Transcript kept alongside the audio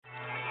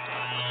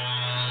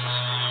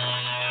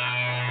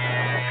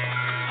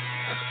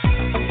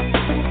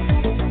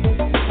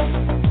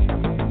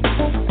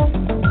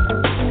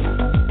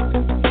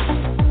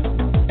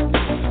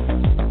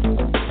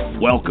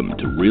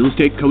Real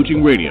Estate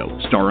Coaching Radio,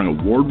 starring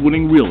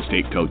award-winning real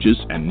estate coaches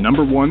and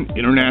 #1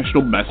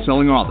 international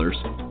best-selling authors,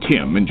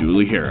 Tim and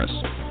Julie Harris.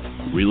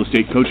 Real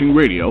Estate Coaching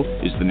Radio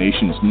is the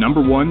nation's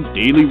 #1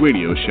 daily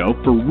radio show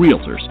for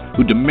realtors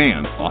who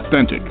demand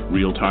authentic,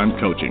 real-time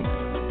coaching.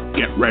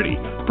 Get ready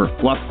for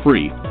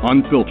fluff-free,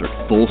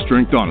 unfiltered,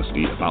 full-strength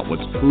honesty about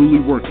what's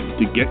truly working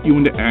to get you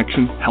into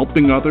action,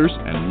 helping others,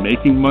 and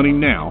making money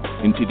now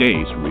in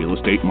today's real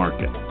estate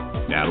market.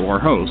 Now to our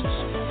hosts,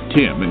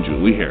 Tim and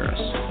Julie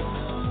Harris.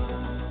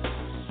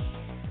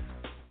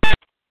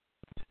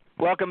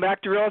 Welcome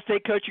back to Real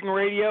Estate Coaching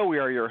Radio. We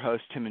are your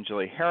hosts, Tim and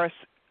Julie Harris.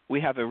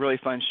 We have a really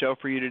fun show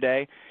for you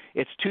today.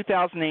 It's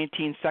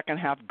 2018 second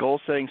half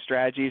goal-setting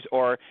strategies,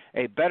 or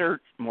a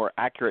better, more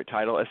accurate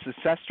title, a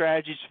success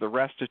strategies for the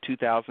rest of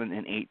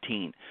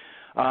 2018.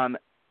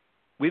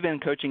 We've been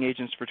coaching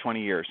agents for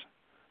 20 years.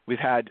 We've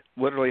had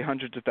literally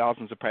hundreds of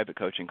thousands of private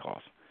coaching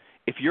calls.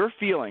 If you're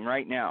feeling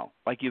right now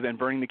like you've been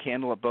burning the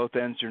candle at both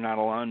ends, you're not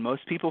alone.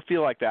 Most people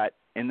feel like that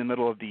in the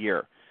middle of the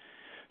year.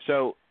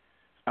 So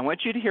I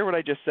want you to hear what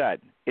I just said.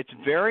 It's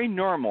very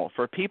normal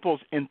for people's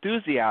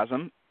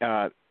enthusiasm,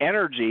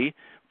 energy,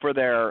 for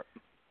their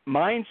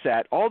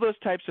mindset, all those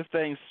types of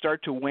things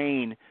start to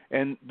wane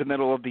in the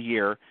middle of the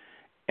year,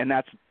 and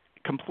that's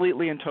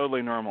completely and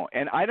totally normal.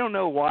 And I don't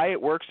know why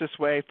it works this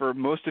way for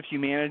most of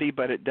humanity,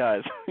 but it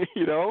does.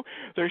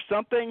 There's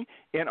something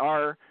in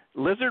our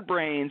lizard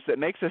brains that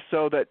makes us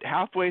so that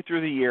halfway through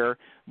the year,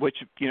 which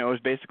is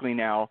basically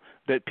now,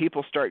 that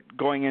people start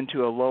going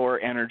into a lower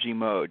energy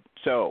mode.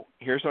 So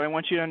here's what I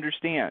want you to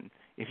understand.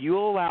 If you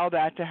allow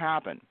that to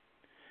happen,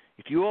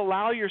 if you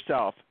allow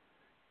yourself,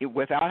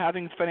 without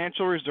having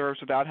financial reserves,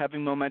 without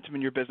having momentum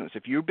in your business,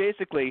 if you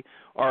basically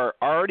are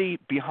already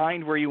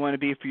behind where you want to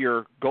be for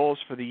your goals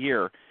for the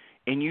year,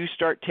 and you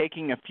start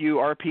taking a few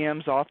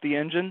RPMs off the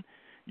engine,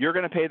 you're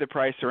going to pay the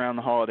price around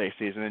the holiday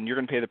season, and you're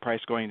going to pay the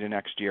price going into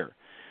next year.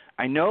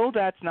 I know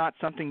that's not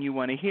something you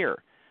want to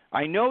hear.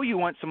 I know you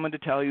want someone to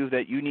tell you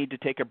that you need to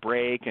take a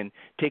break and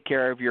take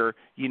care of your,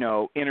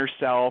 inner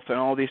self and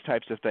all these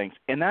types of things.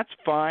 And that's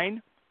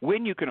fine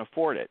when you can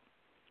afford it.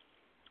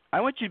 I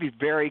want you to be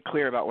very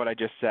clear about what I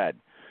just said.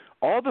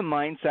 All the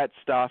mindset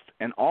stuff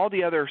and all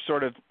the other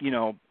sort of,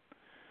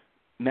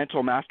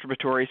 mental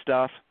masturbatory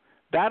stuff,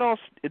 that's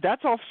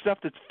all stuff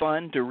that's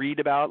fun to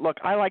read about. Look,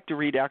 I like to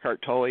read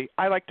Eckhart Tolle.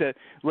 I like to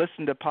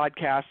listen to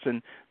podcasts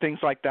and things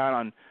like that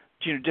on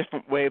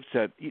different waves,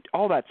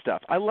 all that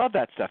stuff. I love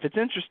that stuff. It's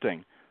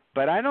interesting.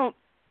 But I don't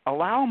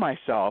allow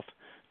myself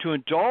to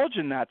indulge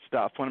in that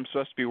stuff when I'm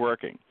supposed to be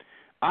working.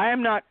 I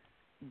am not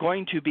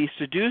going to be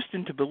seduced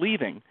into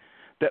believing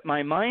that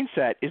my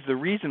mindset is the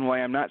reason why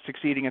I'm not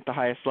succeeding at the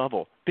highest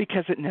level,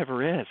 because it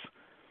never is.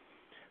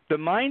 The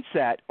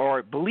mindset,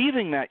 or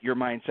believing that your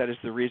mindset is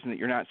the reason that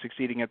you're not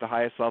succeeding at the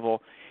highest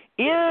level,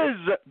 is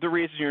the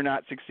reason you're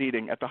not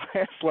succeeding at the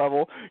highest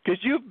level,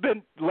 because you've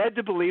been led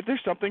to believe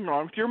there's something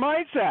wrong with your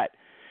mindset.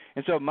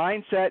 And so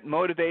mindset,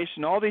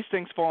 motivation, all these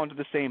things fall into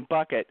the same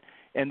bucket.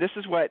 And this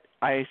is what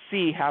I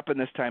see happen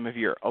this time of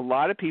year. A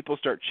lot of people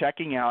start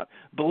checking out,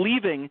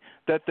 believing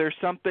that there's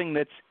something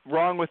that's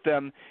wrong with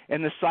them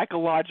in the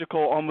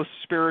psychological, almost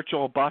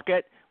spiritual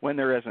bucket, when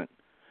there isn't.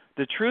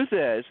 The truth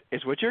is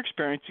what you're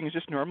experiencing is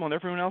just normal, and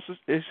everyone else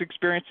is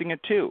experiencing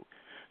it too.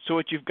 So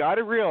what you've got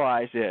to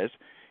realize is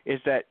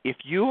that if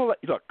you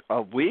look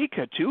a week,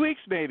 2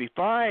 weeks maybe,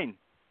 fine,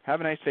 have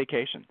a nice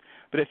vacation.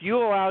 But if you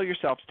allow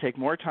yourself to take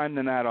more time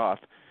than that off,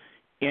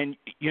 and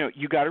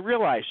you got to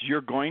realize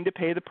you're going to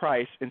pay the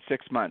price in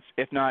 6 months,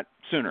 if not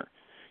sooner.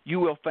 You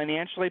will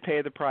financially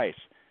pay the price.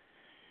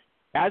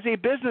 As a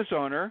business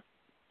owner,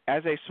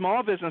 as a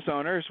small business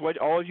owner, is what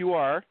all of you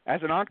are.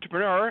 As an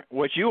entrepreneur,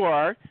 what you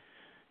are,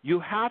 you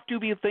have to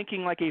be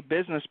thinking like a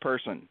business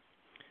person.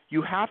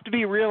 You have to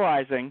be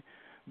realizing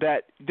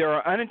that there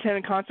are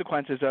unintended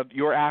consequences of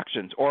your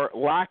actions or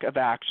lack of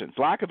actions.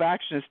 Lack of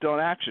action is still an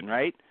action,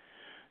 right?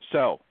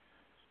 So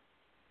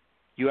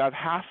you have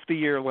half the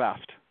year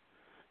left.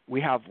 We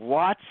have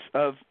lots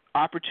of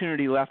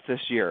opportunity left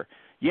this year.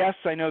 Yes,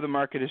 I know the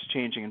market is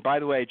changing. And by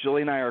the way,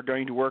 Julie and I are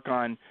going to work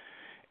on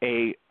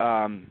a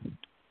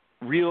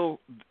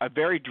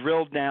very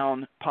drilled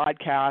down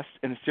podcast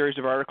and a series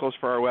of articles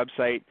for our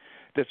website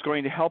that's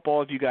going to help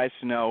all of you guys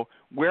to know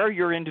where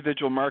your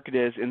individual market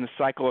is in the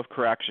cycle of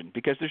correction.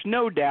 Because there's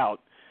no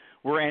doubt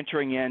we're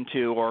entering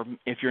into, or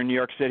if you're in New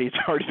York City, it's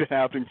already been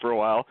happening for a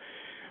while,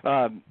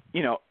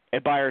 a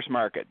buyer's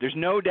market. There's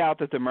no doubt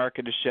that the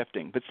market is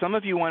shifting. But some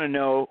of you want to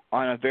know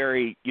on a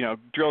very,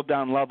 drilled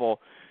down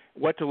level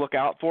what to look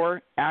out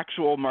for,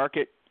 actual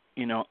market,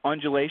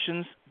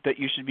 undulations that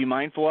you should be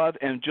mindful of.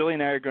 And Julie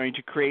and I are going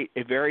to create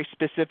a very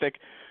specific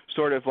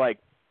sort of like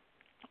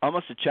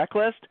almost a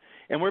checklist.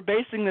 And we're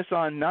basing this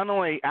on not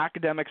only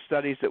academic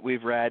studies that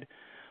we've read,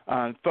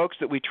 folks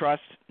that we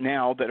trust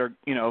now that are,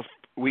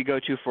 we go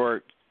to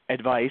for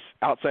advice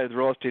outside of the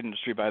real estate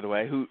industry, by the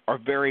way, who are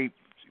very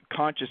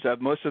conscious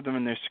of, most of them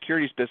in their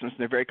securities business, and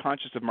they're very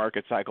conscious of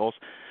market cycles.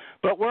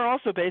 But we're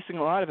also basing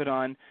a lot of it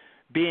on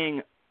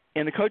being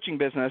in the coaching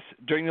business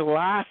during the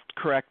last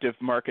corrective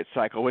market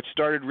cycle, which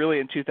started really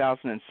in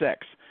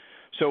 2006.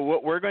 So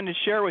what we're going to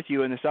share with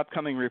you in this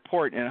upcoming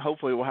report, and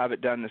hopefully we'll have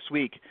it done this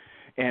week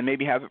and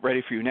maybe have it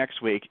ready for you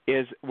next week,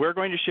 is we're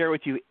going to share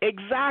with you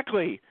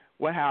exactly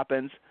what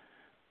happens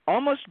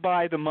almost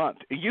by the month.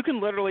 You can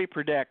literally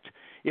predict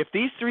if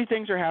these three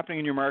things are happening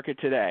in your market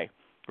today,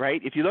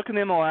 right? If you look in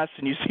the MLS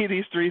and you see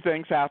these three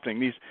things happening,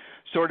 these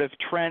sort of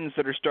trends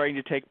that are starting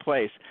to take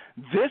place,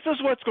 this is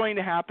what's going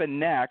to happen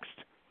next,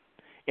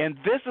 and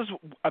this is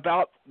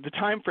about the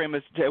time frame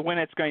as to when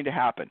it's going to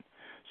happen.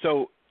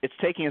 So it's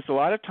taking us a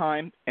lot of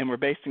time, and we're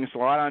basing this a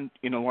lot on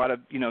a lot of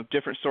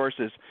different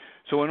sources.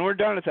 So when we're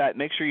done with that,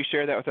 make sure you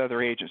share that with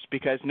other agents,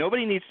 because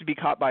nobody needs to be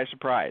caught by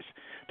surprise.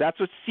 That's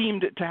what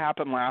seemed to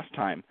happen last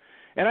time.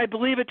 And I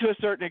believe it to a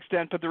certain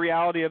extent, but the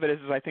reality of it is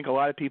I think a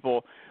lot of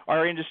people,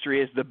 our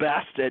industry is the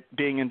best at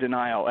being in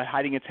denial, at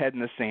hiding its head in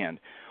the sand.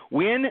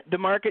 When the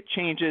market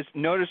changes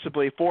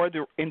noticeably for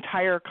the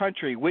entire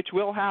country, which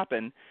will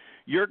happen,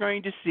 you're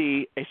going to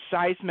see a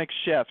seismic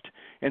shift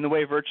in the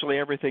way virtually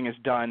everything is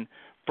done,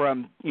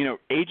 from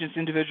agents,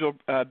 individual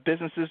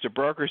businesses to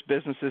brokers,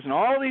 businesses, and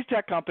all these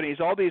tech companies,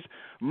 all these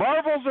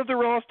marvels of the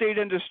real estate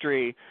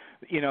industry,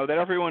 that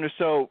everyone is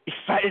so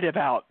excited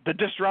about, the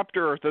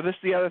disruptor,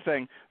 the other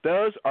thing.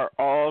 Those are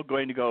all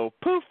going to go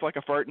poof like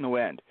a fart in the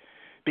wind,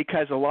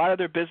 because a lot of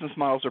their business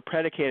models are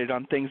predicated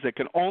on things that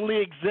can only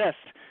exist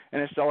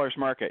in a seller's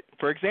market.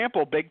 For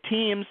example, big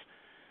teams,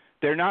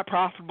 they're not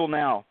profitable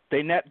now.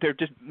 They're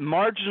just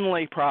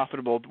marginally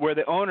profitable, where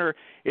the owner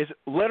is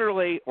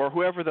literally, or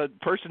whoever the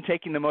person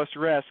taking the most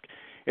risk,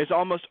 is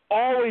almost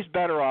always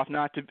better off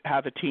not to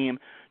have a team,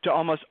 to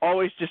almost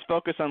always just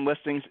focus on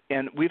listings.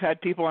 And we've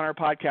had people on our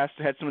podcast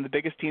that had some of the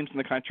biggest teams in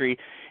the country,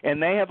 and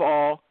they have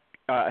all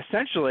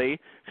essentially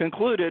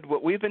concluded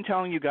what we've been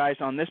telling you guys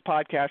on this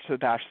podcast for the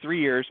past 3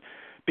 years,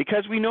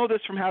 because we know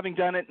this from having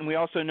done it, and we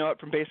also know it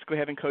from basically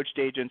having coached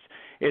agents,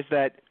 is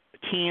that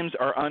teams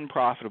are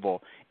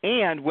unprofitable.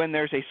 And when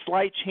there's a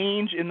slight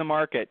change in the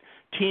market,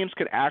 teams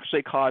could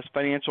actually cause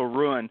financial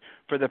ruin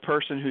for the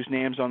person whose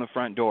name's on the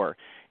front door.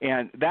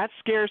 And that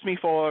scares me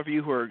for all of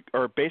you who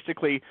are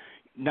basically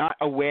not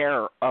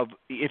aware of,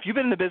 if you've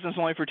been in the business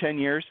only for 10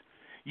 years,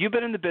 you've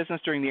been in the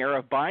business during the era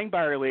of buying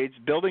buyer leads,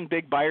 building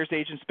big buyers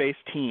agents-based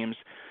teams,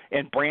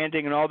 and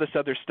branding and all this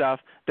other stuff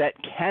that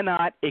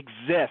cannot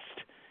exist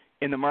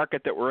in the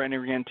market that we're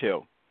entering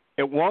into.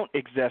 It won't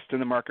exist in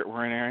the market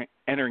we're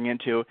entering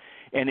into.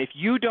 And if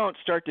you don't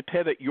start to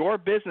pivot your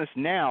business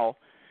now,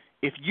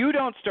 if you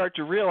don't start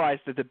to realize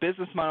that the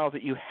business model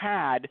that you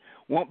had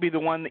won't be the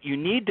one that you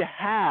need to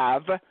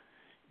have,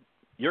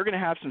 you're going to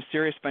have some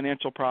serious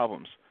financial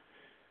problems.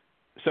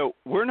 So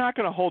we're not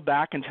going to hold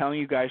back in telling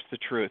you guys the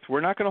truth.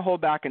 We're not going to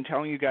hold back in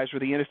telling you guys where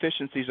the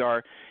inefficiencies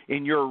are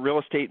in your real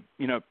estate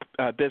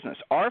business.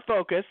 Our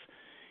focus,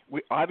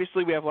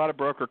 obviously we have a lot of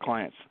broker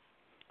clients.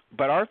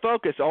 But our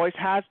focus always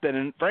has been,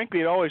 and frankly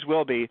it always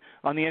will be,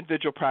 on the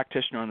individual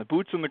practitioner, on the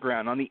boots on the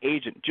ground, on the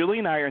agent. Julie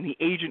and I are in the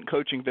agent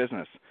coaching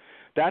business.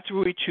 That's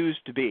who we choose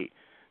to be.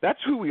 That's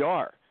who we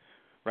are,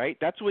 right?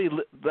 That's what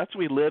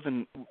we live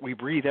and we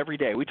breathe every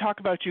day. We talk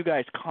about you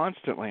guys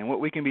constantly and what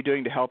we can be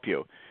doing to help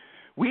you.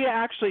 We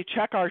actually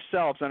check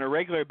ourselves on a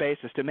regular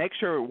basis to make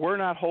sure we're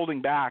not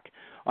holding back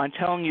on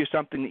telling you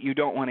something that you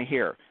don't want to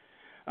hear.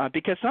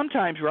 Because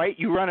sometimes, right,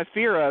 you run a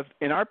fear of,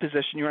 in our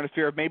position, you run a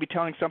fear of maybe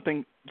telling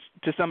something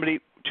to somebody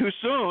too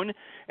soon,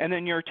 and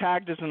then you're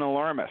tagged as an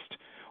alarmist.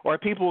 Or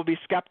people will be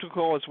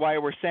skeptical as why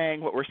we're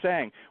saying what we're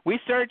saying. We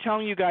started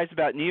telling you guys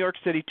about New York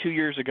City 2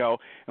 years ago,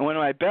 and one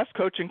of my best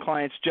coaching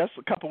clients just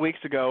a couple weeks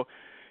ago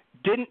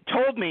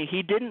told me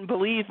he didn't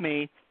believe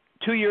me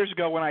 2 years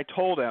ago when I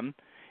told him,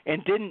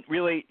 and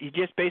he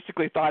just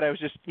basically thought I was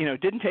just,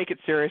 didn't take it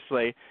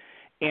seriously.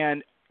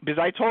 And because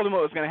I told him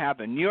what was going to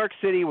happen. New York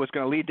City was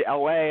going to lead to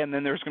L.A., and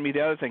then there was going to be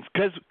the other things,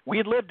 because we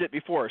had lived it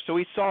before, so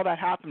we saw that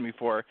happen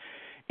before.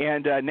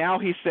 And now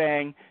he's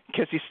saying,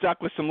 because he's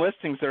stuck with some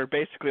listings that are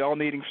basically all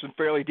needing some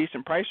fairly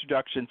decent price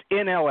reductions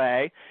in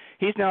L.A.,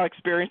 he's now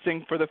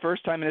experiencing for the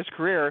first time in his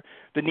career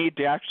the need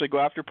to actually go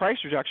after price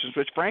reductions,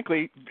 which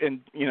frankly and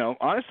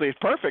honestly is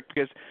perfect,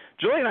 because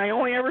Julie and I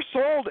only ever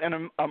sold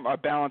in a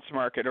balanced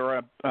market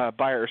or a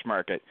buyer's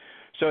market.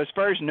 So as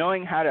far as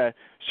knowing how to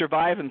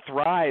survive and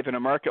thrive in a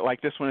market like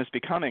this one is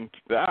becoming,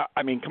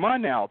 come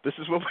on now. This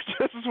is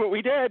what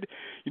we did.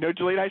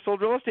 Julie and I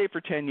sold real estate for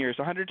 10 years,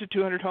 100 to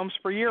 200 homes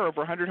per year, over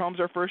 100 homes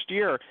our first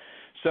year.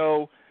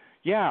 So,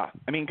 yeah,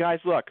 guys,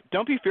 look,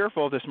 don't be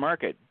fearful of this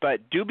market, but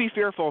do be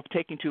fearful of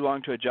taking too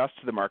long to adjust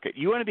to the market.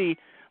 You want to be,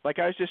 like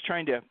I was just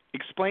trying to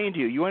explain to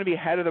you, you want to be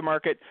ahead of the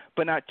market,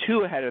 but not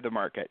too ahead of the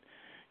market.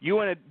 You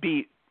want to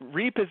be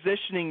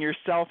repositioning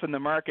yourself in the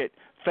market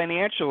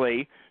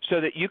financially so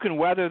that you can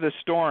weather the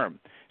storm.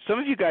 Some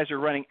of you guys are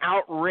running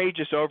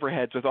outrageous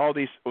overheads with all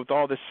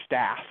this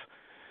staff.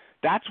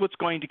 That's what's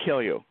going to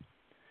kill you.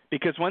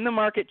 Because when the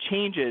market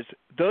changes,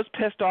 those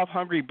pissed off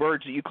hungry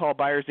birds that you call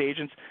buyer's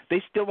agents,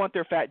 they still want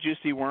their fat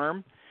juicy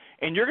worm.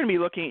 And you're going to be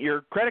looking at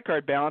your credit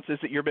card balances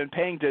that you've been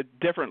paying to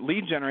different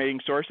lead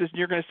generating sources, and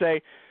you're going to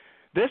say,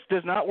 This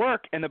does not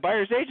work, and the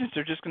buyer's agents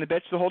are just going to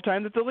bitch the whole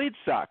time that the leads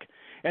suck.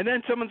 And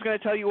then someone's going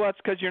to tell you, well, it's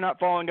because you're not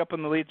following up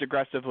on the leads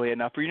aggressively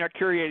enough, or you're not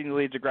curating the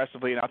leads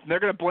aggressively enough. And they're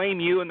going to blame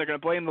you, and they're going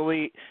to blame the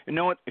lead. And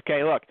no one,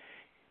 okay, look,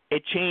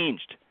 it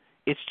changed.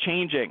 It's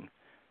changing.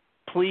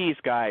 Please,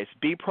 guys,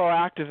 be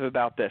proactive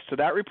about this. So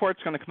that report's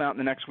going to come out in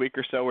the next week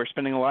or so. We're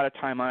spending a lot of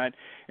time on it.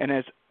 And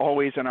as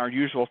always, in our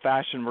usual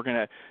fashion, we're going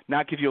to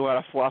not give you a lot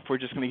of fluff. We're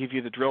just going to give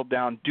you the drilled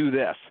down, do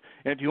this.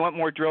 And if you want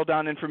more drilled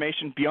down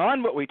information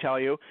beyond what we tell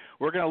you,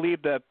 we're going to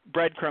leave the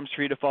breadcrumbs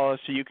for you to follow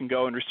so you can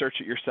go and research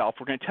it yourself.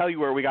 We're going to tell you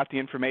where we got the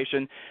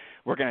information.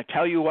 We're going to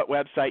tell you what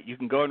website. You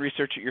can go and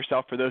research it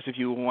yourself for those of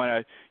you who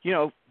want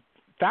to,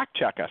 fact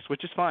check us,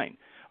 which is fine.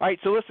 All right,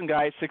 so listen,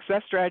 guys,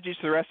 success strategies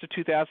for the rest of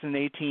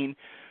 2018.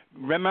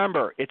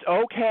 Remember, it's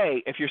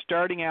okay if you're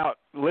starting out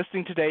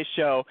listening to today's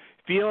show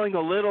feeling a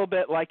little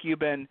bit like you've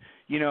been,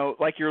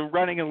 like you're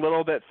running a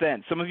little bit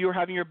thin. Some of you are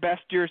having your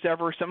best years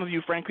ever. Some of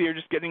you, frankly, are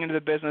just getting into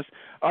the business.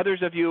 Others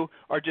of you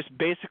are just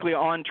basically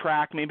on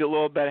track, maybe a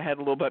little bit ahead,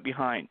 a little bit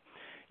behind.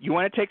 You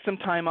want to take some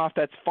time off,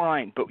 that's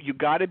fine, but you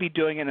got to be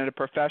doing it in a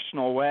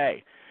professional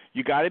way.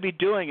 You got to be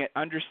doing it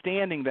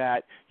understanding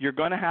that you're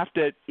going to have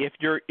to, if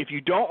you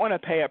don't want to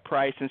pay a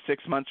price in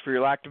 6 months for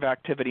your lack of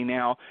activity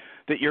now,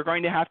 that you're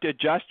going to have to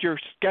adjust your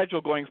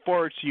schedule going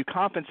forward so you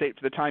compensate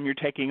for the time you're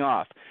taking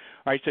off.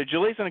 All right, so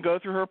Julie's going to go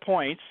through her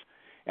points,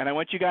 and I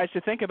want you guys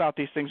to think about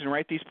these things and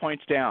write these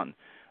points down.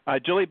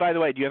 Julie, by the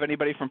way, do you have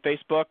anybody from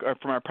Facebook or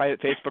from our private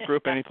Facebook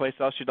group, any place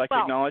else you'd like to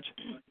acknowledge?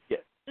 Yeah.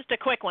 Just a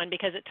quick one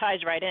because it ties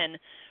right in.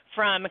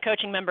 From a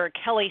coaching member,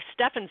 Kelly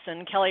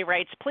Stephenson. Kelly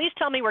writes, please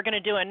tell me we're going to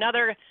do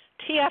another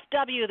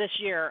TFW this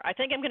year. I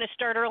think I'm going to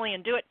start early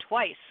and do it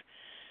twice.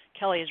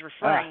 Kelly is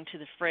referring to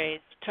the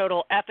phrase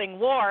total effing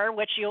war,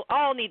 which you'll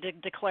all need to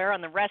declare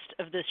on the rest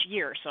of this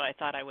year. So I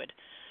thought I would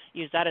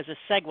use that as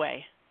a segue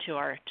to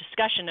our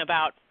discussion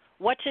about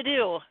what to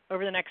do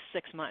over the next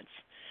 6 months.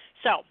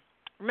 So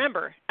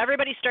remember,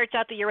 everybody starts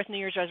out the year with New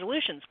Year's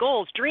resolutions,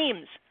 goals,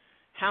 dreams.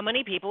 How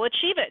many people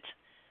achieve it?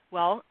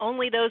 Well,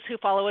 only those who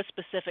follow a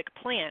specific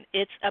plan.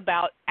 It's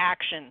about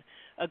action.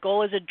 A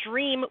goal is a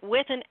dream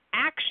with an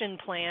action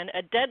plan,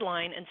 a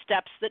deadline, and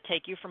steps that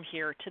take you from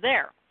here to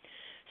there.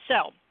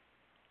 So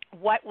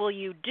what will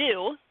you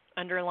do,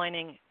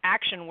 underlining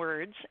action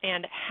words,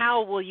 and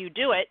how will you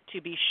do it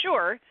to be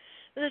sure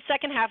that the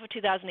second half of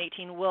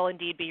 2018 will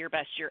indeed be your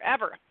best year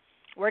ever?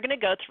 We're going to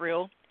go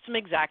through some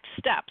exact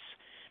steps.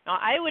 Now,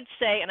 I would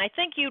say, and I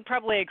think you'd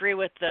probably agree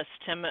with this,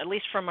 Tim, at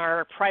least from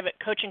our private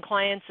coaching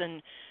clients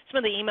and some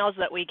of the emails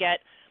that we get,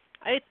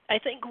 I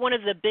think one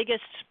of the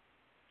biggest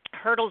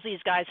hurdles these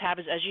guys have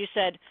is, as you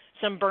said,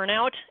 some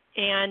burnout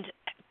and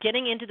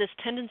getting into this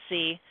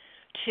tendency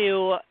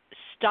to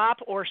stop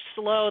or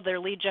slow their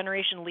lead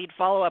generation, lead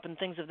follow-up, and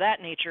things of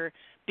that nature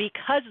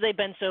because they've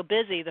been so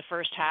busy the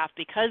first half,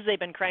 because they've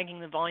been cranking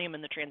the volume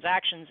and the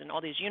transactions and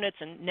all these units,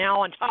 and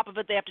now on top of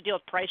it they have to deal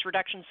with price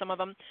reductions, some of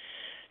them.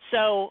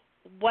 So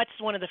what's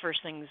one of the first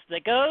things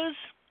that goes?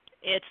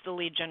 It's the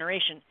lead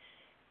generation.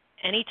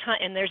 Anytime,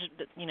 and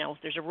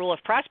there's a rule of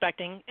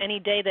prospecting. Any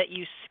day that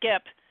you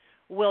skip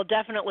will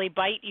definitely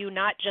bite you,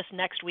 not just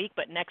next week,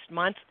 but next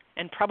month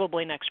and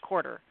probably next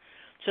quarter.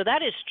 So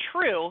that is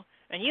true,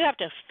 and you have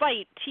to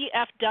fight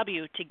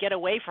TFW to get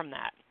away from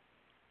that.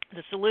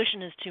 The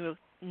solution is to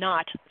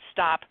not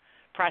stop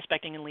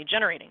prospecting and lead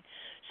generating.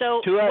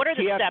 So what are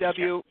the steps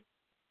here?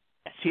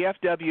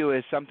 TFW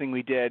is something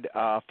we did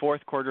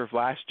fourth quarter of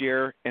last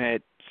year, and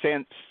it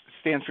stands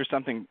for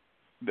something.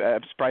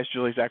 I'm surprised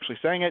Julie's actually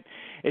saying it.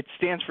 It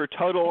stands for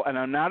total, and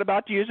I'm not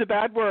about to use a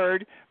bad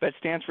word, but it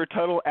stands for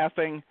total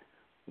effing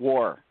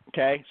war.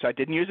 Okay? So I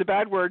didn't use a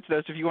bad word. So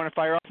those of you who want to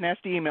fire off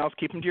nasty emails,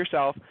 keep them to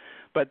yourself.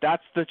 But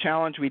that's the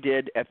challenge we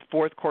did at the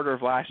fourth quarter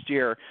of last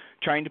year,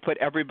 trying to put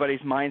everybody's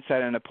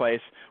mindset in a place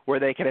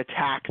where they could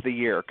attack the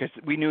year, because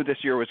we knew this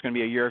year was going to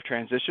be a year of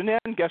transition,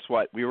 and guess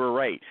what? We were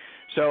right.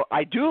 So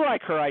I do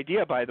like her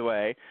idea, by the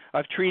way,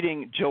 of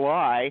treating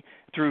July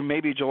through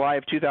maybe July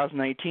of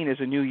 2019 as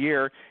a new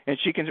year, and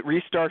she can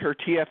restart her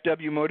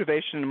TFW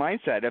motivation and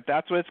mindset. If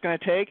that's what it's going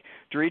to take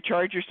to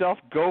recharge yourself,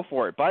 go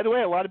for it. By the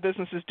way, a lot of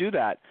businesses do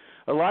that.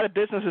 A lot of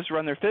businesses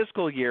run their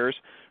fiscal years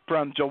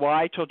from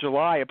July till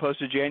July opposed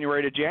to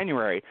January to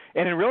January.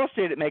 And in real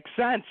estate, it makes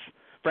sense,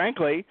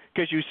 frankly,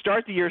 because you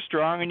start the year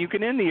strong and you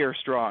can end the year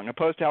strong,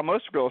 opposed to how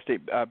most real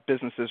estate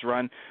businesses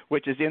run,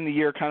 which is end the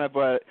year kind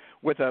of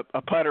with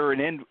a putter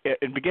and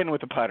begin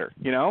with a putter,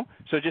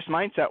 So just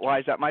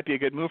mindset-wise, that might be a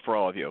good move for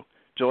all of you.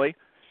 Julie?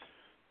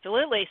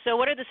 Absolutely. So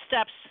what are the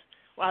steps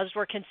as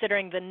we're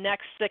considering the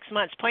next 6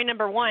 months? Point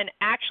number one,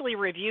 actually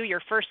review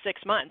your first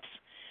 6 months.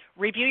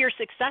 Review your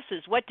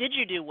successes. What did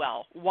you do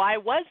well? Why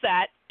was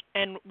that?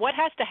 And what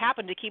has to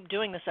happen to keep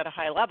doing this at a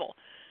high level?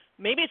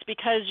 Maybe it's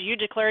because you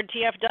declared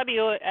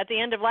TFW at the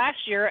end of last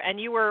year and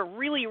you were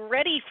really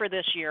ready for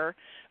this year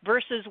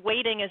versus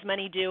waiting, as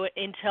many do,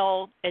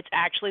 until it's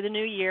actually the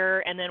new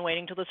year and then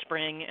waiting till the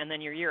spring and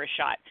then your year is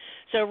shot.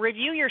 So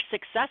review your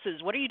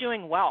successes. What are you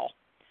doing well?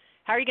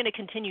 How are you going to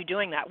continue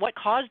doing that? What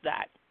caused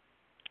that?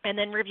 And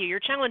then review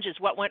your challenges.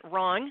 What went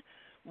wrong?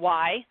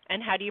 Why?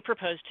 And how do you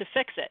propose to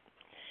fix it?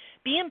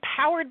 Be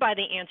empowered by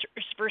the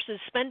answers versus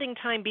spending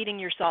time beating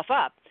yourself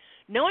up.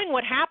 Knowing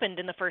what happened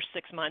in the first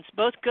 6 months,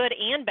 both good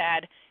and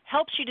bad,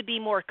 helps you to be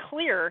more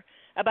clear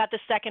about the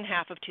second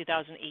half of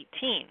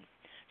 2018.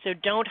 So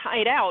don't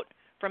hide out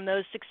from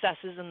those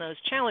successes and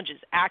those challenges.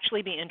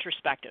 Actually be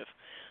introspective.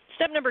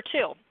 Step number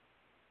 2,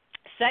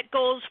 set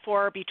goals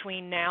for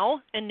between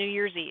now and New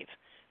Year's Eve.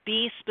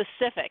 Be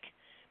specific.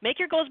 Make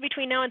your goals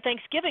between now and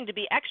Thanksgiving to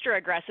be extra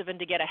aggressive and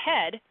to get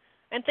ahead,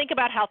 and think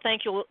about how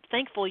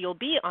thankful you'll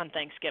be on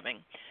Thanksgiving.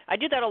 I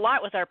do that a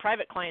lot with our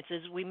private clients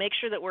is we make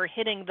sure that we're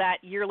hitting that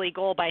yearly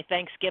goal by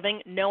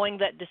Thanksgiving, knowing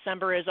that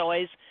December is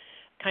always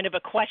kind of a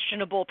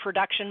questionable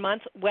production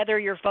month. Whether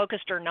you're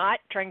focused or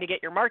not, trying to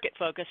get your market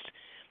focused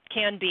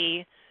can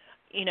be,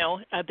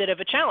 a bit of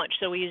a challenge.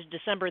 So we use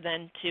December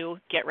then to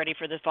get ready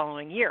for the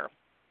following year.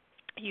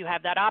 You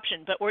have that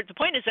option. But the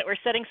point is that we're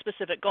setting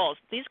specific goals.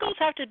 These goals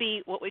have to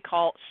be what we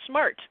call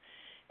SMART.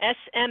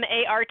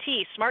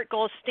 S-M-A-R-T. SMART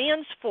goals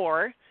stands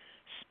for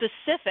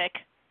specific,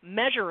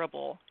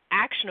 measurable,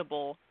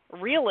 actionable,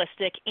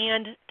 realistic,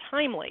 and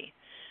timely.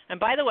 And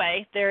by the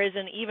way, there is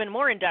an even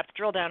more in-depth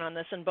drill down on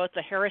this in both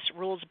the Harris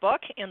Rules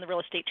book and the Real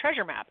Estate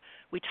Treasure Map.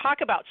 We talk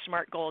about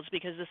SMART goals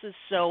because this is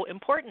so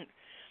important.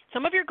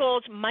 Some of your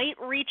goals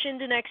might reach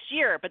into next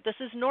year, but this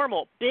is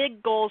normal.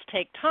 Big goals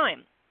take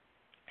time.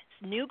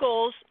 New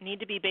goals need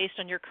to be based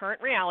on your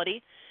current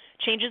reality,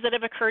 changes that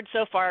have occurred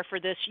so far for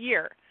this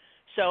year.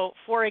 So,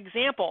 for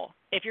example,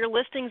 if your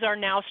listings are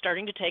now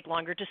starting to take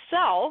longer to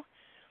sell,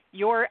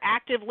 your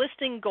active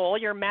listing goal,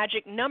 your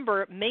magic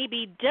number, may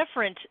be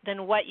different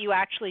than what you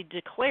actually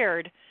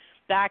declared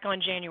back on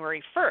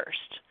January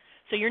 1st.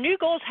 So your new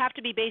goals have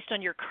to be based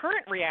on your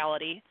current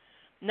reality,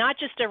 not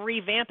just a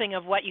revamping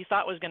of what you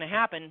thought was going to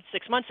happen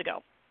 6 months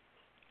ago.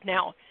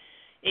 Now,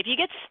 if you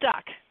get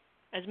stuck,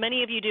 as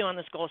many of you do on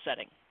this goal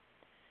setting,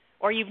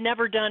 or you've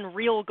never done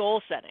real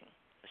goal setting,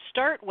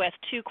 start with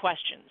 2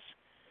 questions.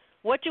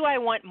 What do I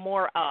want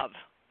more of?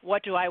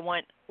 What do I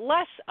want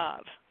less of?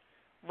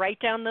 Write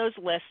down those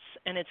lists,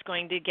 and it's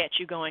going to get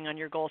you going on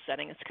your goal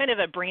setting. It's kind of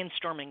a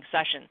brainstorming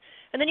session.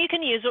 And then you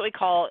can use what we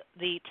call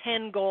the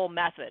 10-goal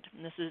method.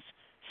 And this is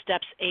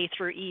steps A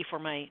through E for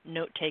my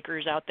note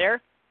takers out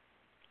there.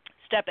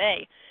 Step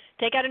A,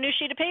 take out a new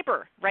sheet of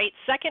paper. Write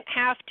second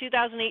half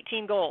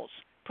 2018 goals.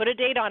 Put a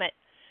date on it.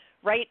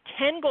 Write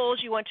 10 goals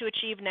you want to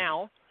achieve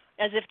now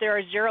as if there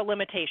are 0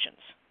 limitations.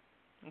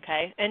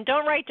 Okay? And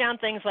don't write down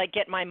things like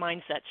get my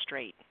mindset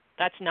straight.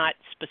 That's not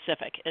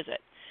specific, is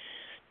it?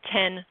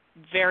 10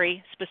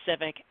 very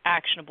specific,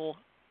 actionable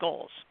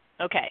goals.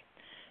 Okay.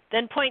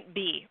 Then point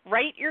B,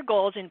 write your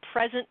goals in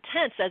present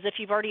tense as if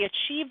you've already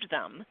achieved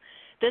them.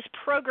 This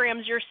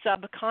programs your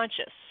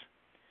subconscious.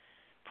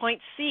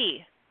 Point C,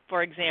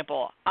 for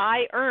example,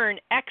 I earn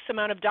X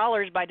amount of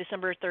dollars by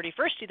December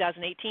 31st,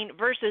 2018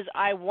 versus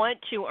I want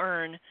to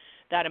earn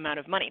that amount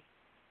of money.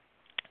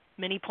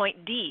 Mini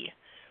point D,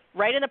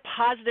 write in the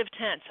positive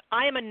tense.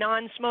 I am a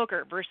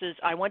non-smoker versus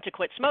I want to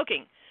quit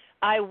smoking.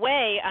 I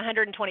weigh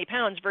 120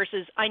 pounds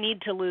versus I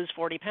need to lose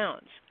 40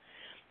 pounds.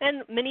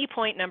 And mini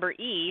point number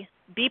E,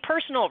 be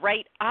personal.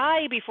 Write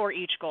I before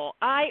each goal.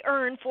 I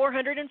earn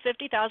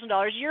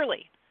 $450,000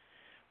 yearly.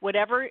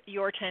 Whatever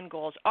your 10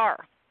 goals are.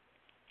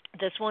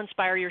 This will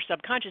inspire your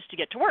subconscious to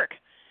get to work.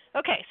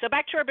 Okay, so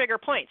back to our bigger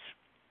points.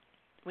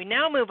 We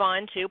now move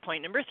on to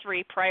point number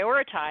 3,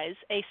 prioritize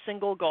a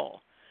single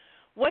goal.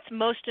 What's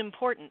most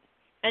important?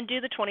 And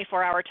do the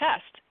 24-hour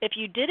test. If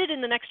you did it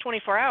in the next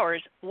 24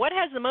 hours, what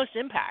has the most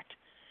impact?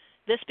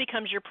 This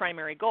becomes your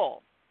primary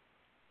goal.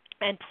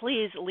 And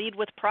please lead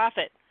with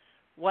profit.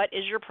 What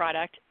is your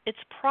product? It's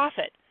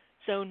profit.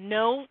 So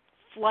no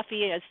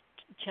fluffy, as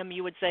Tim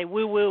you would say,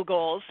 woo-woo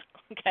goals.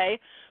 Okay?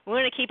 We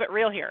want to keep it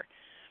real here.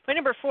 Point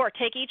number 4,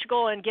 take each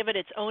goal and give it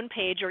its own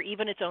page or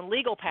even its own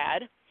legal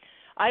pad.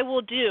 I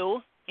will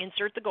do,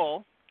 insert the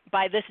goal,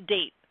 by this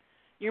date.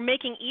 You're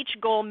making each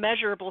goal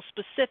measurable,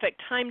 specific,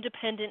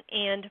 time-dependent,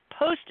 and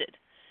posted.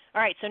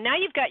 All right, so now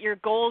you've got your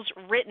goals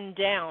written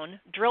down,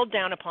 drilled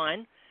down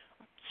upon,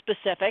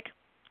 specific,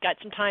 got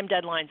some time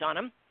deadlines on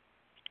them.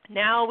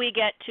 Now we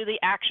get to the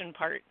action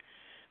part.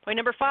 Point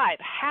number 5,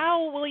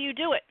 how will you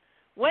do it?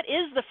 What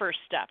is the first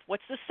step?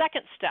 What's the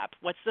second step?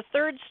 What's the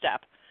third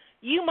step?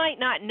 You might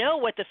not know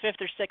what the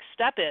 5th or 6th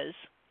step is,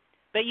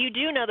 but you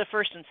do know the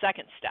first and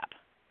second step,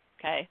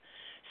 okay?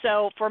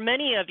 So for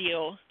many of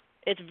you,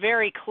 it's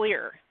very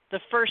clear.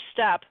 The first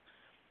step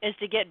is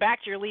to get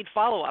back to your lead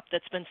follow-up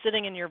that's been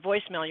sitting in your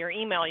voicemail, your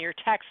email, your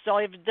texts,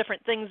 all of the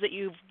different things that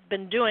you've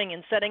been doing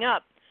and setting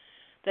up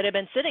that have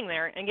been sitting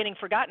there and getting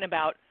forgotten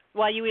about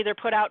while you either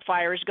put out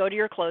fires, go to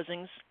your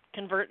closings,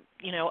 convert,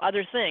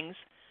 other things.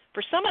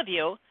 For some of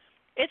you,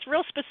 it's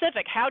real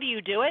specific. How do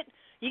you do it?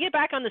 You get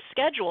back on the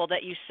schedule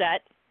that you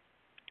set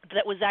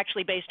that was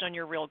actually based on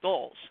your real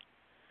goals.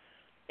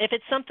 If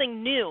it's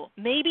something new,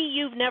 maybe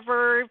you've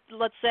never,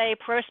 let's say,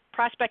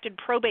 prospected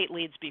probate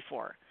leads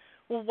before.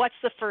 Well, what's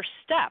the first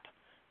step?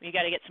 You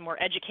got to get some more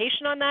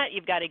education on that.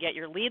 You've got to get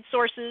your lead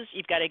sources.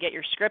 You've got to get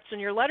your scripts and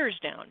your letters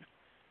down.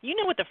 You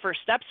know what the first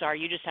steps are.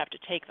 You just have to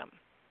take them.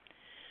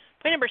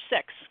 Point number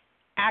 6,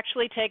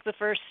 Actually take the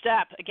first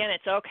step. Again,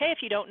 it's okay if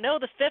you don't know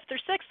the fifth or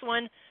sixth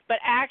one, but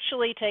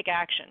actually take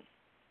action.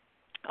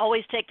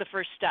 Always take the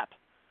first step.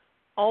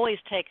 Always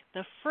take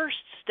the first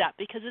step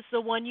because it's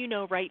the one you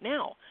know right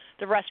now.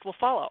 The rest will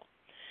follow.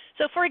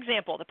 So, for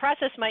example, the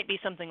process might be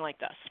something like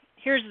this.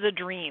 Here's the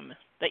dream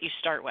that you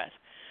start with.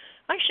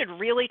 I should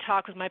really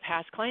talk with my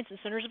past clients and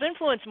centers of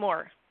influence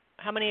more.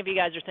 How many of you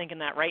guys are thinking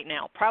that right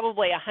now?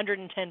 Probably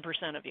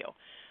 110% of you.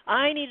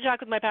 I need to talk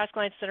with my past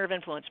clients and center of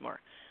influence more.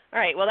 All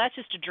right, well, that's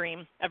just a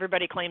dream.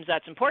 Everybody claims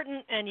that's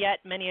important, and yet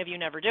many of you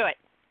never do it.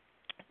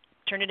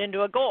 Turn it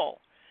into a goal.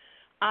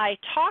 I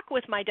talk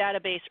with my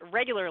database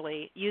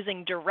regularly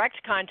using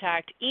direct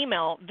contact,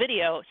 email,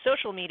 video,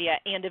 social media,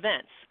 and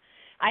events.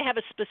 I have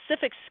a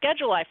specific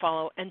schedule I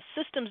follow and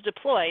systems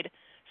deployed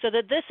so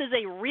that this is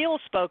a real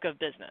spoke of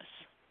business.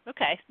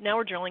 Okay, now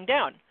we're drilling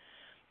down.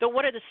 But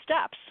what are the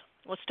steps?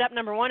 Well, step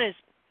number one is,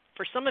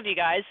 for some of you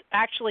guys,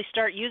 actually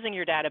start using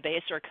your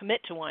database or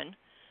commit to one,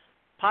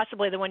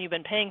 possibly the one you've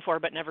been paying for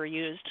but never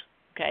used.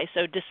 Okay,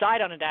 so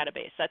decide on a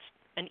database. That's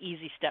an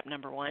easy step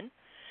number one.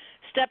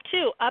 Step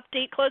two,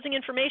 update closing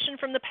information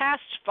from the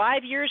past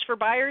 5 years for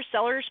buyers,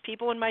 sellers,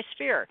 people in my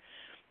sphere.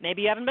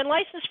 Maybe you haven't been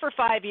licensed for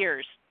 5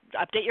 years.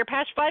 Update your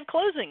past 5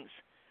 closings.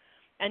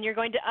 And you're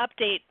going to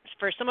update,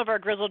 for some of our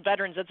grizzled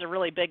veterans, that's a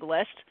really big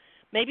list.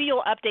 Maybe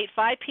you'll update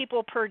 5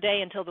 people per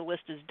day until the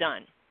list is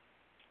done.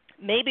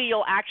 Maybe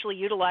you'll actually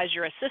utilize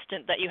your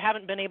assistant that you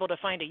haven't been able to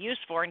find a use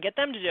for and get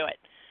them to do it,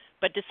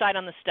 but decide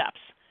on the steps.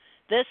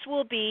 This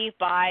will be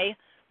by,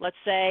 let's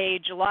say,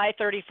 July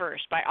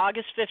 31st, by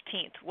August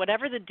 15th,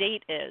 whatever the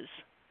date is,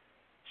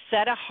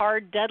 set a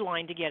hard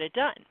deadline to get it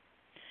done.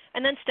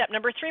 And then step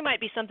number 3 might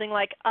be something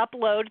like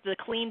upload the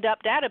cleaned up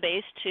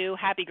database to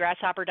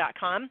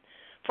happygrasshopper.com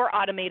for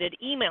automated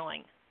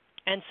emailing,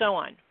 and so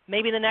on.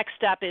 Maybe the next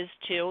step is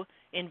to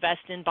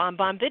invest in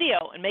BombBomb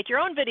Video and make your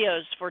own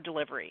videos for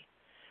delivery.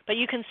 But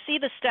you can see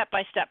the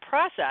step-by-step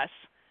process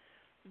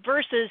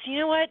versus, you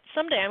know what,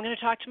 someday I'm going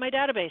to talk to my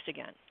database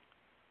again.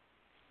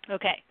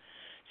 Okay,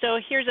 so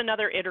here's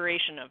another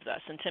iteration of this.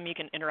 And, Tim, you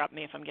can interrupt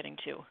me if I'm getting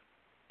too,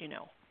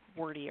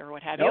 wordy or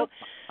what have you. Nope,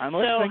 I'm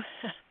listening.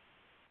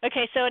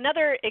 Okay, so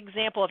another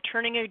example of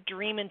turning a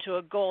dream into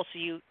a goal so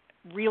you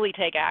really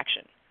take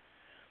action.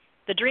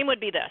 The dream would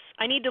be this.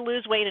 I need to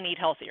lose weight and eat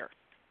healthier.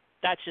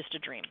 That's just a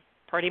dream.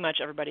 Pretty much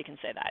everybody can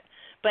say that.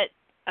 But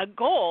a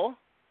goal,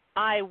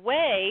 I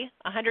weigh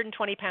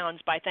 120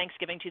 pounds by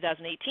Thanksgiving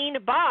 2018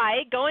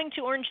 by going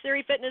to Orange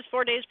Theory Fitness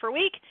 4 days per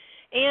week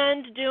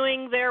and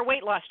doing their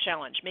weight loss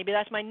challenge. Maybe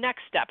that's my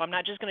next step. I'm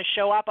not just going to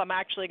show up. I'm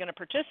actually going to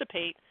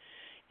participate.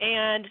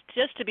 And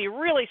just to be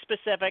really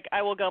specific,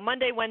 I will go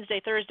Monday,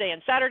 Wednesday, Thursday,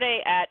 and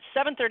Saturday at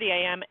 7:30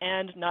 a.m.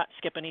 and not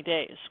skip any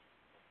days.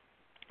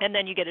 And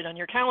then you get it on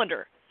your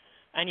calendar.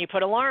 And you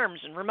put alarms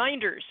and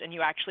reminders, and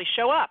you actually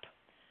show up.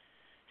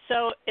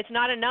 So it's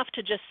not enough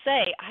to just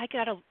say, I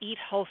got to eat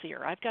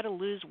healthier. I've got to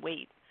lose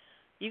weight.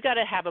 You've got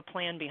to have a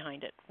plan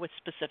behind it with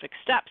specific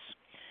steps.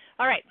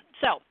 All right,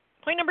 so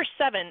point number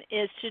 7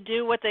 is to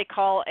do what they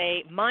call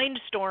a mind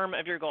storm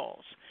of your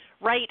goals.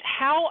 Write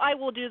how I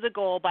will do the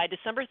goal by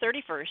December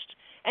 31st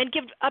and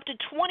give up to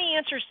 20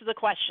 answers to the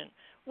question.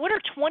 What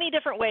are 20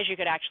 different ways you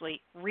could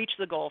actually reach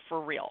the goal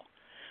for real?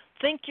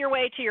 Think your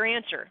way to your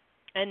answer.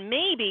 And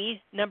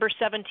maybe number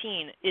 17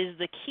 is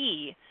the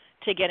key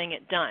to getting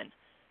it done.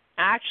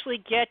 Actually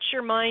get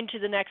your mind to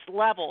the next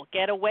level.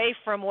 Get away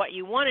from what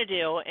you want to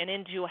do and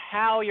into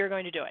how you're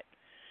going to do it.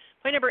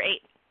 Point number 8,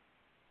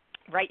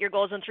 write your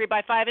goals on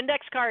 3x5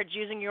 index cards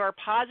using your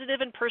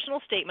positive and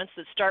personal statements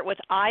that start with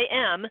I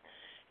am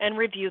and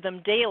review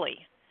them daily.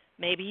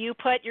 Maybe you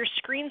put your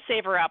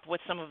screensaver up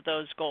with some of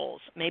those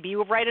goals. Maybe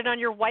you write it on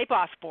your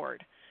wipe-off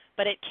board.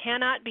 But it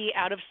cannot be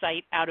out of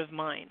sight, out of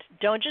mind.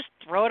 Don't just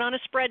throw it on a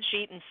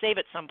spreadsheet and save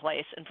it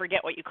someplace and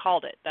forget what you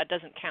called it. That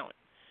doesn't count.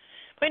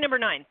 Point number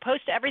 9,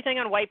 post everything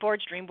on whiteboards,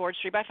 dream boards,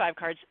 3x5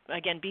 cards.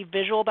 Again, be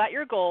visual about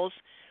your goals,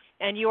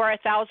 and you are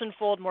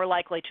 1,000-fold more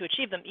likely to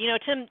achieve them.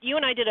 Tim, you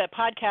and I did a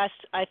podcast,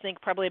 I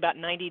think, probably about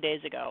 90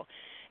 days ago,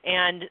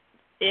 and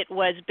it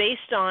was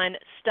based on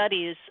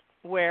studies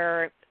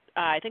where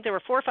I think there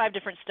were 4 or 5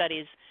 different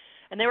studies,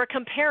 and they were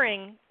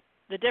comparing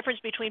the difference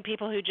between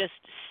people who just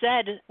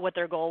said what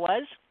their goal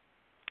was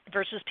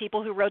versus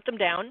people who wrote them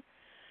down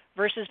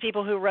versus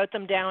people who wrote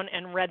them down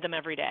and read them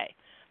every day.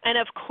 And,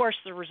 of course,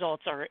 the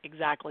results are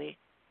exactly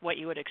what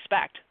you would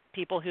expect.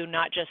 People who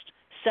not just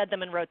said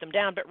them and wrote them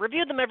down but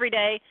reviewed them every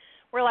day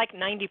were like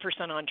 90%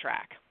 on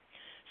track.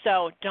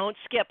 So don't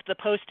skip the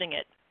posting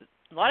it.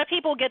 A lot of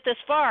people get this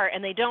far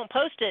and they don't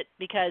post it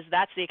because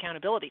that's the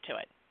accountability to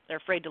it. They're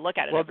afraid to look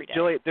at it every day.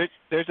 Well,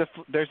 Julie,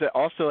 there's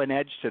also an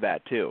edge to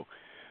that too.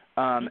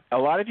 A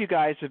lot of you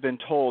guys have been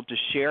told to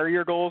share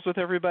your goals with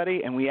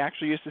everybody, and we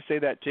actually used to say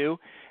that too.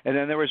 And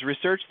then there was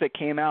research that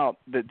came out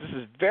that this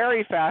is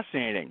very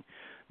fascinating,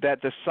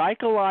 that the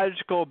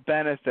psychological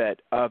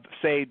benefit of,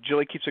 say,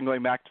 Julie keeps on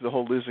going back to the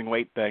whole losing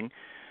weight thing,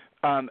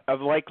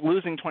 of like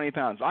losing 20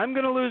 pounds. I'm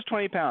going to lose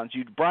 20 pounds.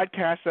 You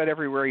broadcast that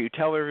everywhere. You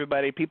tell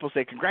everybody. People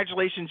say,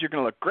 congratulations, you're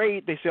going to look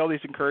great. They say all these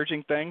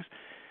encouraging things.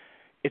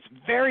 it's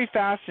very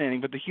fascinating,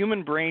 but the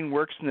human brain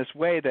works in this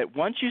way that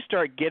once you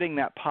start getting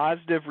that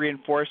positive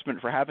reinforcement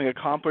for having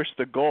accomplished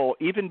the goal,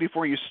 even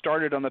before you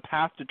started on the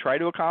path to try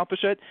to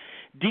accomplish it,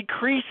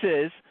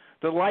 decreases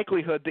the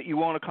likelihood that you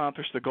won't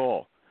accomplish the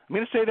goal. I'm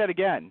going to say that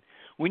again.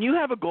 When you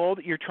have a goal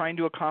that you're trying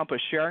to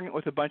accomplish, sharing it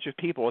with a bunch of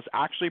people is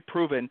actually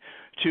proven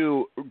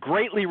to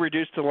greatly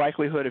reduce the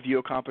likelihood of you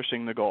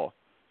accomplishing the goal.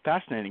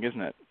 Fascinating,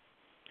 isn't it?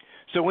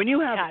 So when you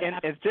have, and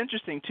it's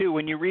interesting too,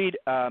 when you read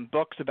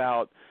books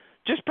about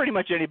just pretty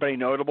much anybody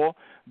notable,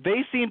 they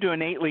seem to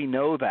innately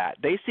know that.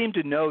 They seem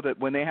to know that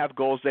when they have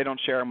goals, they don't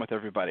share them with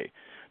everybody.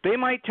 They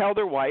might tell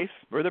their wife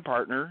or their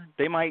partner.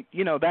 They might,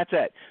 that's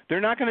it. They're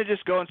not going to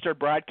just go and start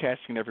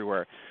broadcasting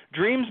everywhere.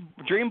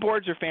 Dream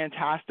boards are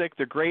fantastic.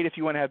 They're great if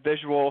you want to have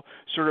visual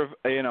sort of,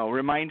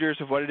 reminders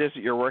of what it is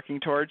that you're working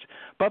towards.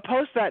 But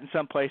post that in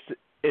some place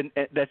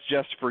that's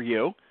just for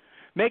you.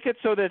 Make it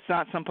so that it's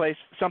not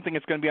something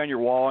that's going to be on your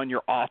wall in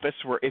your office,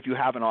 where if you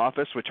have an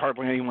office, which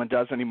hardly anyone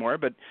does anymore,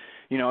 but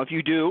if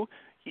you do,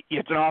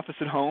 it's an office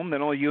at home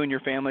that only you and your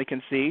family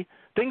can see.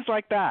 Things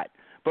like that.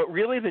 But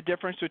really, the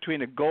difference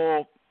between a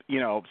goal,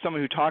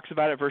 someone who talks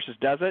about it versus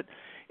does it,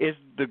 is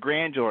the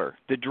granular,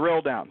 the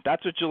drill down.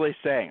 That's what Julie's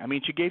saying. I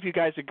mean, she gave you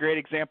guys a great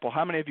example.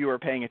 How many of you are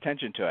paying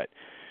attention to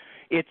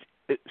it?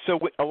 So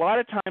a lot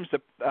of times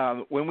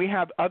when we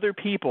have other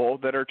people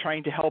that are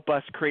trying to help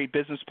us create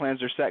business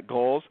plans or set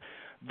goals,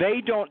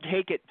 they don't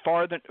take it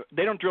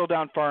they don't drill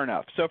down far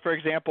enough. So, for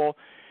example,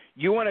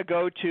 you want to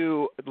go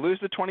to lose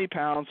the 20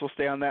 pounds. We'll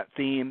stay on that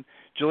theme.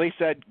 Julie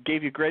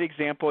gave you a great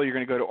example. You're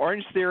going to go to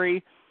Orange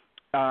Theory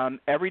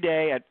every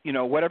day at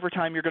whatever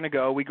time you're going to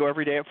go. We go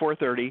every day at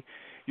 4:30.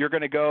 You're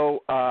going to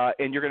go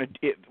and you're going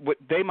to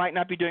they might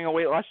not be doing a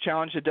weight loss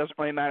challenge. It doesn't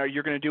really matter.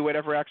 You're going to do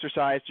whatever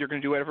exercise. You're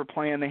going to do whatever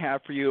plan they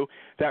have for you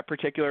that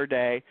particular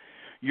day.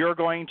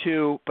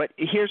 But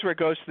here's where it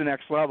goes to the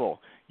next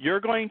level. You're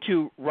going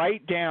to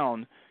write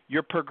down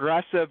your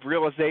progressive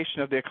realization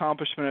of the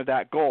accomplishment of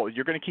that goal.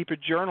 You're going to keep a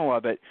journal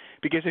of it,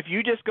 because if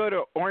you just go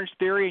to Orange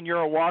Theory and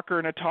you're a walker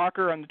and a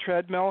talker on the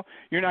treadmill,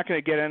 you're not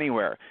going to get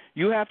anywhere.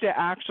 You have to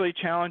actually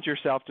challenge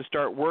yourself to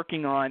start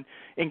working on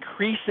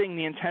increasing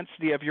the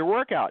intensity of your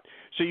workout.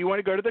 So you want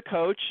to go to the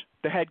coach,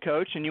 the head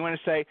coach, and you want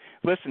to say,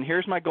 listen,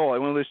 here's my goal. I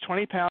want to lose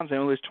 20 pounds. I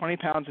want to lose 20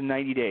 pounds in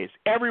 90 days.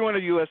 Every one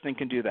of you listening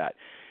can do that.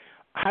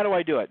 How do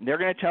I do it? And they're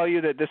going to tell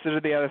you that this is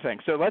the other thing.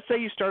 So let's say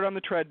you start on the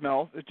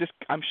treadmill.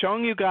 I'm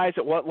showing you guys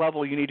at what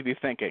level you need to be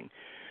thinking.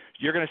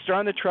 You're going to start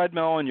on the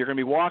treadmill, and you're going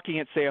to be walking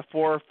at, say, a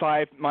 4 or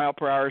 5 mile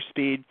per hour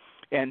speed,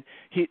 and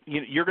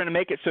you're going to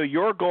make it so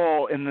your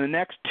goal in the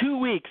next 2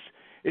 weeks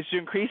is to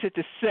increase it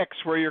to 6,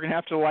 where you're going to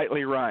have to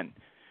lightly run.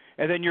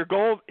 And then your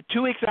goal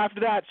 2 weeks after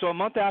that, so a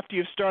month after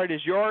you've started,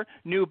 is your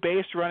new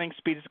base running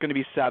speed is going to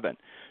be 7.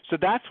 So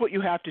that's what you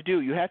have to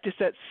do. You have to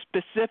set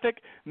specific,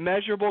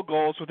 measurable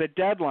goals with a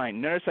deadline.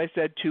 Notice I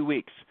said 2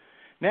 weeks.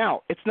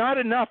 Now, it's not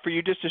enough for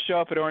you just to show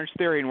up at Orange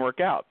Theory and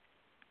work out.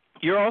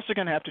 You're also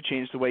going to have to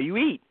change the way you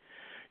eat.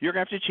 You're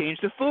going to have to change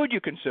the food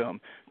you consume,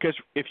 because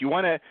if you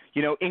want to,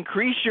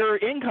 increase your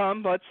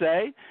income, let's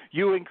say,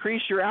 you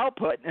increase your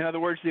output, in other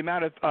words, the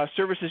amount of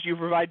services you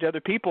provide to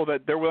other people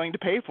that they're willing to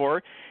pay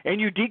for,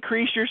 and you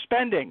decrease your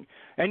spending.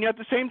 And at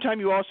the same time,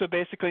 you also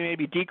basically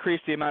maybe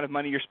decrease the amount of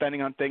money you're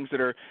spending on things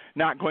that are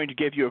not going to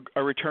give you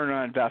a return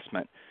on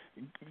investment.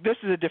 This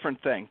is a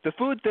different thing. The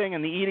food thing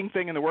and the eating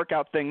thing and the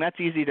workout thing, that's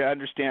easy to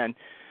understand.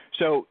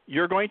 So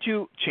you're going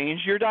to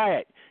change your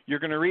diet. You're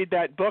going to read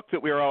that book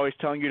that we are always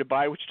telling you to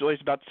buy, which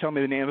Julie's about to tell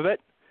me the name of it.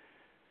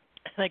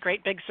 The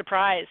Great Big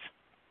Surprise.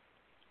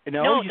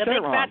 No, you said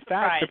it wrong.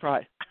 Fat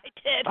Surprise. I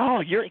did. Oh,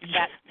 you're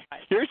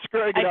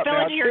screwing it up. I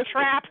fell into your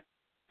trap.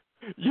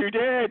 You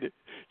did.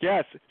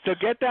 Yes. So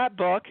get that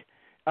book.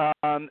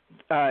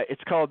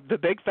 It's called The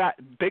Big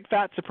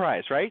Fat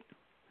Surprise, right?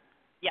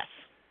 Yes.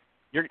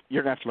 You're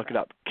going to have to look it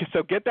up.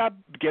 So get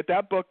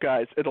that book,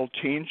 guys. It'll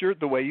change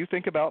the way you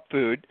think about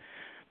food.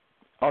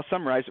 I'll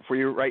summarize it for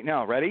you right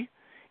now. Ready?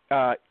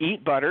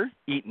 Eat butter,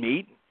 eat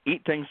meat,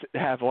 eat things that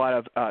have a lot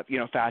of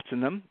fats in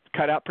them.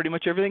 Cut out pretty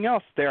much everything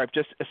else. There, I've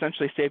just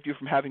essentially saved you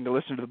from having to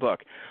listen to the book.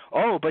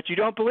 Oh, but you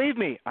don't believe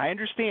me. I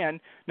understand.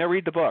 Now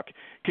read the book,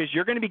 because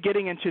you're going to be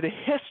getting into the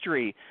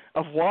history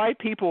of why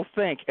people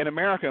think, in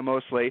America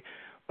mostly,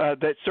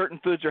 that certain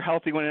foods are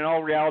healthy when in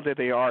all reality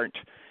they aren't.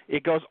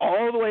 It goes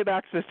all the way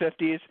back to the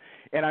 50s,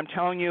 and I'm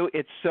telling you,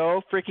 it's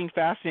so freaking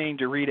fascinating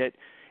to read it.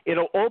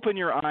 It'll open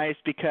your eyes,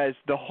 because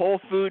the whole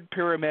food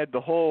pyramid,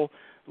 the whole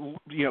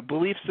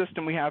belief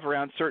system we have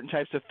around certain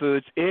types of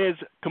foods is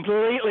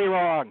completely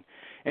wrong.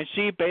 And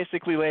she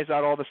basically lays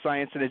out all the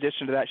science. In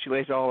addition to that, she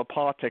lays out all the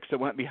politics that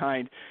went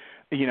behind,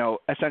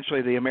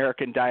 essentially the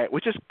American diet,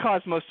 which has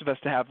caused most of us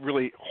to have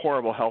really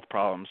horrible health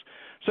problems.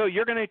 So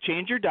you're going to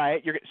change your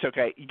diet.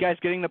 Okay, you guys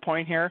getting the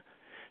point here?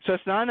 So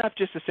it's not enough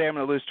just to say I'm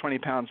going to lose 20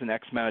 pounds in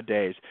X amount of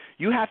days.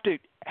 You have to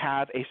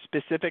have a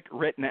specific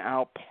written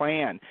out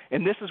plan.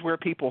 And this is where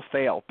people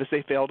fail, because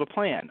they fail to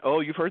plan. Oh,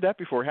 you've heard that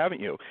before, haven't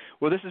you?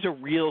 Well, this is a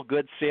real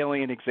good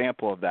salient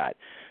example of that.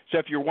 So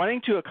if you're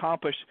wanting to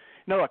accomplish,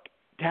 look,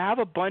 to have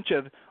a bunch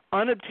of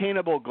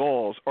unobtainable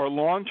goals or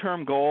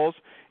long-term goals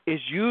is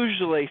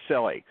usually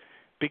silly,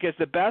 because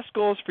the best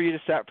goals for you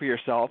to set for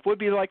yourself would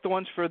be like the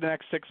ones for the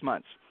next 6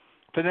 months.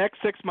 For the next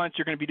 6 months,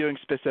 you're going to be doing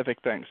specific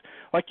things.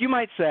 Like you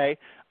might say,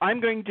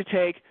 I'm going to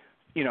take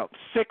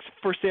 6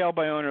 for sale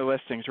by owner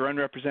listings, or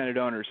unrepresented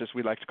owners, as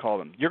we like to call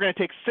them. You're going to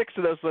take 6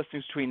 of those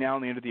listings between now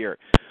and the end of the year.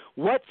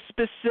 What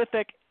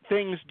specific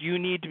things do you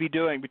need to be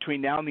doing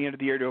between now and the end of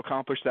the year to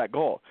accomplish that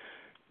goal?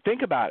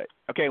 Think about it.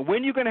 Okay,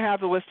 when are you going to have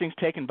the listings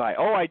taken by?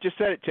 Oh, I just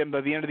said it, Tim, by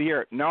the end of the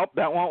year. Nope,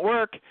 that won't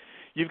work.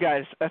 You've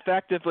got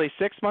effectively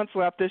 6 months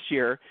left this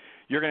year.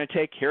 You're going to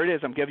take, here it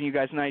is, I'm giving you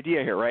guys an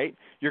idea here, right?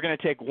 You're going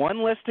to take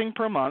 1 listing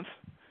per month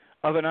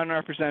of an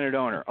unrepresented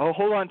owner. Oh,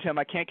 hold on, Tim,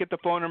 I can't get the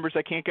phone numbers.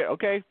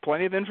 Okay,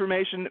 plenty of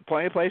information,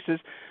 plenty of places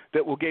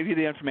that will give you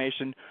the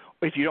information.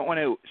 If you don't want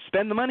to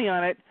spend the money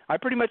on it, I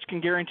pretty much can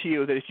guarantee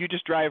you that if you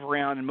just drive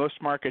around in most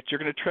markets, you're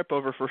going to trip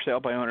over for sale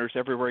by owners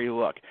everywhere you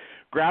look.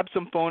 Grab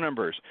some phone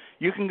numbers.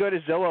 You can go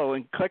to Zillow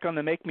and click on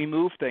the Make Me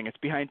Move thing. It's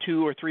behind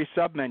 2 or 3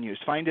 sub-menus.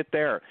 Find it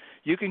there.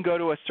 You can go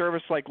to a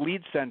service like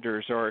Lead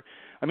Senders,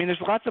 there's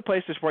lots of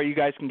places where you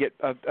guys can get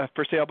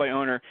for sale by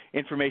owner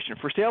information.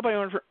 For sale by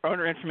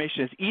owner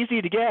information is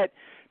easy to get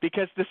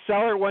because the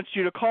seller wants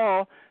you to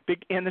call,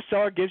 and the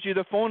seller gives you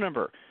the phone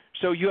number.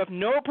 So you have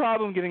no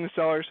problem getting the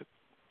seller's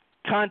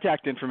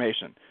contact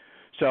information.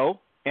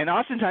 And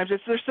oftentimes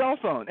it's their cell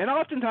phone, and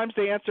oftentimes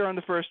they answer on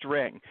the first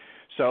ring.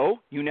 So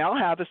you now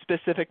have a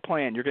specific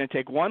plan. You're going to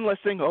take 1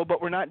 listing. Oh,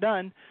 but we're not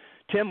done.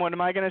 Tim, what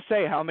am I going to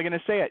say? How am I going to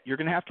say it? You're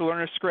going to have to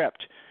learn a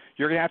script.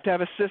 You're going to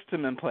have a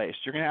system in place.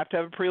 You're going to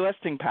have a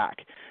pre-listing pack.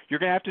 You're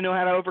going to have to know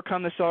how to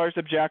overcome the seller's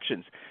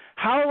objections.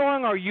 How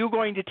long are you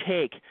going to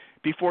take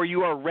before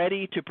you are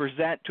ready to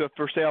present to a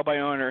for sale by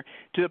owner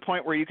to the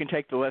point where you can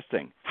take the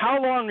listing?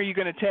 How long are you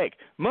going to take?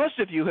 Most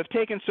of you have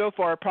taken so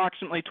far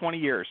approximately 20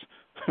 years.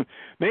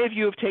 Many of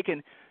you have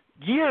taken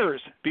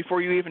years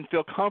before you even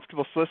feel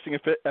comfortable soliciting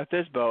a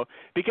FSBO,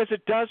 because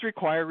it does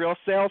require real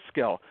sales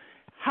skill.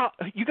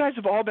 You guys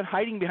have all been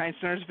hiding behind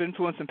centers of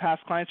influence and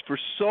past clients for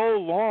so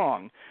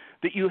long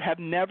that you have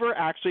never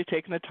actually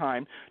taken the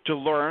time to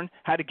learn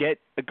how to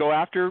go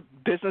after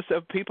business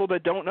of people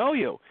that don't know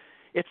you.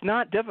 It's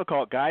not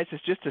difficult, guys.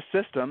 It's just a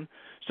system.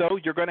 So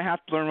you're going to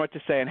have to learn what to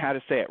say and how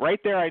to say it. Right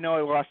there, I know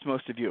I lost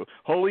most of you.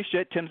 Holy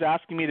shit, Tim's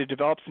asking me to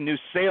develop some new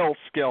sales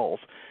skills.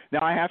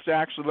 Now I have to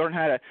actually learn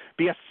how to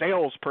be a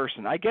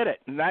salesperson. I get it.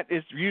 And that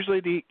is usually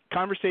the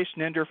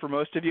conversation ender for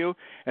most of you,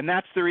 and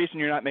that's the reason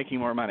you're not making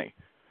more money.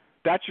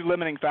 That's your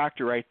limiting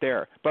factor right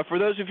there. But for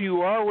those of you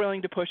who are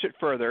willing to push it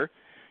further,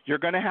 you're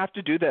going to have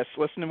to do this.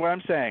 Listen to what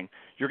I'm saying.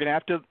 You're going to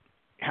have to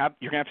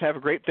have a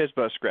great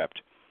FSBO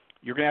script.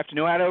 You're going to have to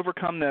know how to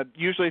overcome the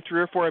usually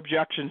 3 or 4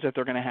 objections that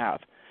they're going to have.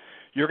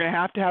 You're going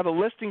to have a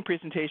listing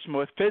presentation.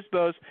 With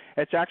FSBOs,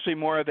 it's actually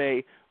more of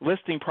a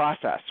listing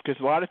process, because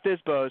a lot of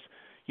FSBOs,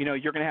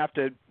 you're going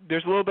to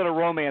there's a little bit of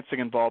romancing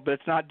involved, but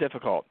it's not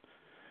difficult.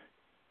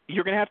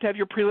 You're going to have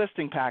your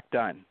pre-listing pack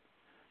done.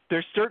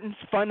 There's certain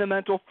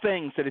fundamental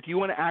things that if you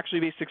want to actually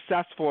be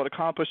successful at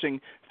accomplishing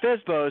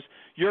FSBOs,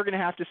 you're going to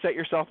have to set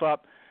yourself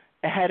up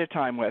ahead of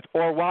time with,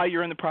 or while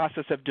you're in the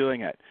process of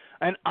doing it.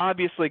 And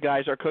obviously,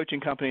 guys, our coaching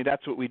company,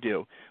 that's what we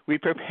do. We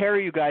prepare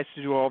you guys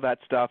to do all that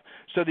stuff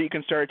so that you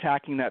can start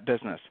attacking that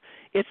business.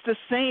 It's the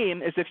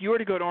same as if you were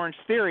to go to Orange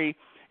Theory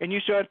and you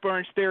show up at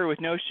Orange Theory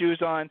with no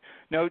shoes on,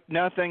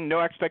 nothing, no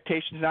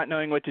expectations, not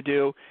knowing what to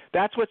do.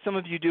 That's what some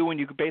of you do when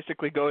you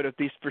basically go to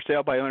these for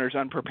sale by owners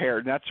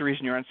unprepared, and that's the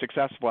reason you're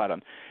unsuccessful at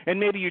them. And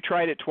maybe you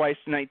tried it twice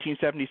in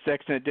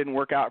 1976 and it didn't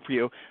work out for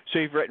you, so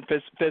you've written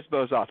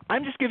FSBOs off.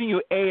 I'm just giving you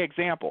an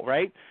example,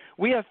 right?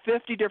 We have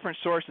 50 different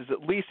sources,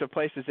 at least, of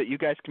places that you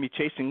guys can be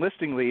chasing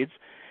listing leads,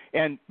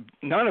 and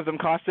none of them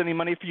cost any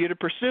money for you to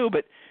pursue.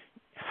 But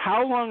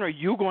how long are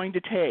you going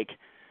to take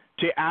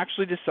to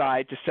actually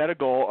decide to set a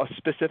goal of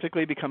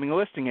specifically becoming a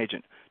listing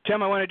agent?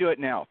 Tim, I want to do it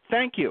now.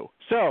 Thank you.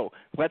 So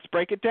let's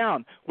break it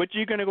down. What are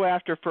you going to go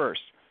after first?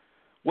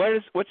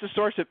 What's the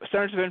source of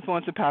centers of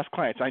influence and past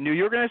clients? I knew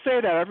you were going to say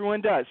that.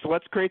 Everyone does. So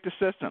let's create the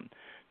system.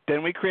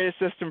 Then we create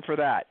a system for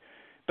that.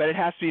 But it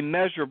has to be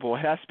measurable.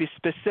 It has to be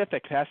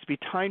specific. It has to be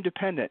time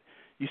dependent.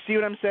 You see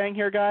what I'm saying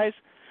here, guys?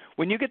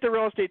 When you get the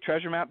real estate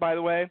treasure map, by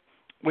the way,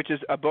 which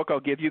is a book I'll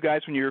give you guys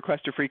when you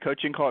request a free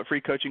coaching call at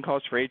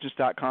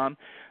freecoachingcallsforagents.com.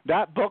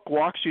 That book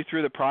walks you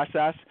through the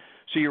process.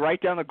 So you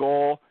write down the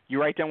goal,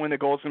 you write down when the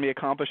goal is going to be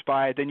accomplished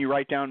by, then you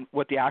write down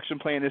what the action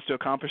plan is to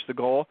accomplish the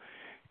goal.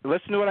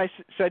 Listen to what I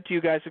said to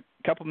you guys a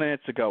couple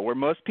minutes ago. Where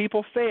most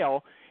people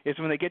fail is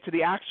when they get to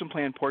the action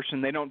plan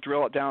portion, they don't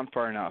drill it down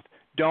far enough.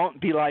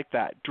 Don't be like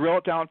that. Drill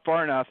it down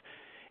far enough.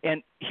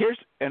 And here's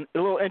a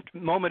little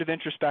moment of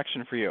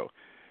introspection for you.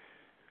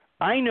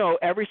 I know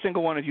every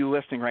single one of you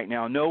listening right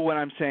now know what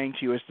I'm saying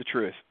to you is the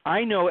truth.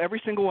 I know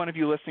every single one of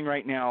you listening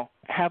right now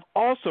have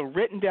also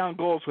written down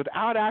goals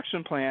without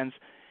action plans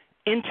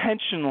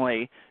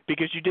intentionally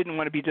because you didn't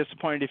want to be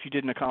disappointed if you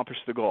didn't accomplish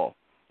the goal.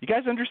 You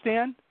guys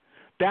understand?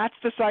 That's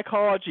the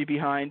psychology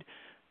behind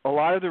a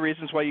lot of the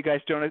reasons why you guys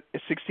don't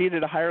succeed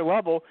at a higher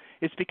level.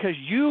 Is because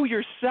you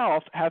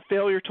yourself have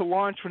failure to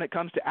launch when it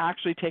comes to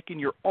actually taking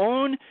your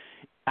own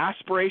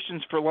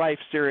aspirations for life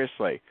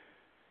seriously.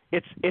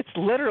 it's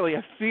literally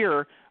a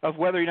fear of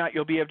whether or not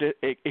you'll be able to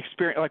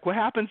experience. Like what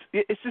happens?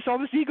 It's just all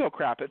this ego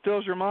crap. It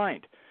fills your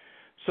mind.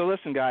 So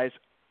listen, guys,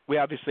 we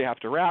obviously have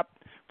to wrap.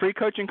 Free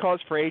coaching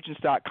calls for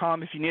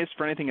agents.com. If you need us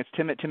for anything, it's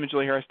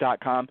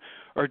tim@timandjulieharris.com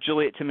or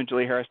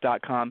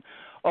julie@timandjulieharris.com.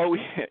 Oh,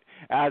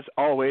 as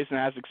always and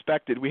as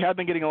expected, we have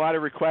been getting a lot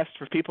of requests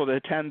for people to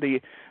attend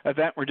the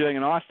event we're doing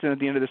in Austin at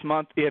the end of this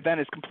month. The event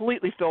is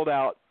completely sold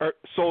out.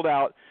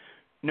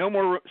 No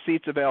more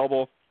seats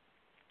available.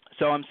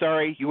 So I'm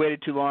sorry you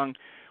waited too long.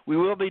 We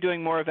will be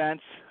doing more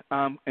events,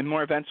 and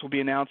more events will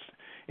be announced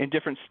in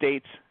different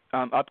states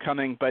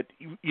upcoming. But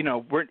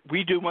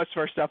we do most of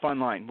our stuff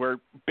online. We're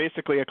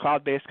basically a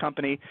cloud-based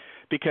company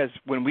because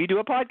when we do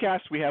a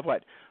podcast, we have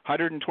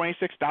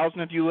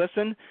 126,000 of you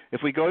listen.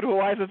 If we go to a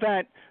live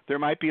event, there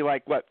might be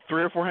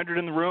 300 or 400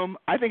 in the room.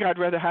 I think I'd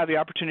rather have the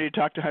opportunity to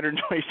talk to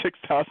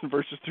 126,000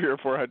 versus 300 or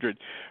 400.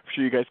 I'm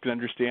sure you guys can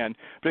understand.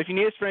 But if you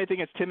need us for anything,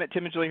 it's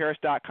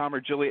tim@timandjulieharris.com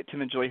or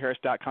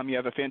julie@timandjulieharris.com. You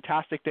have a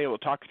fantastic day. We'll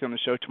talk to you on the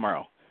show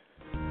tomorrow.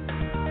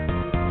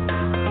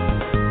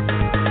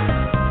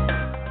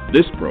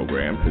 This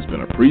program has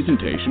been a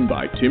presentation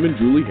by Tim and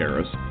Julie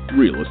Harris,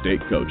 Real Estate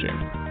Coaching.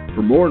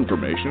 For more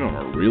information on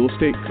our real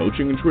estate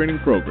coaching and training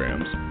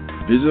programs,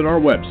 visit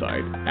our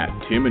website at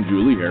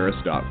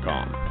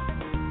timandjulieharris.com.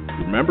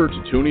 Remember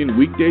to tune in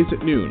weekdays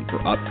at noon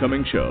for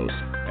upcoming shows.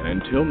 And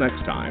until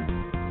next time,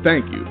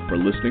 thank you for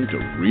listening to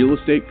Real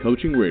Estate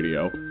Coaching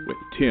Radio with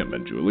Tim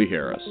and Julie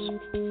Harris.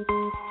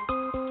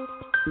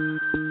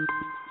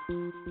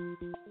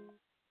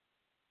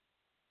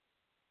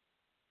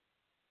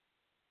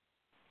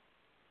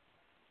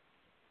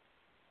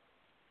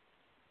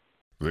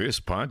 This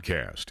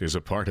podcast is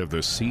a part of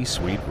the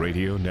C-Suite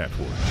Radio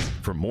Network.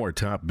 For more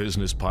top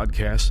business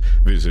podcasts,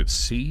 visit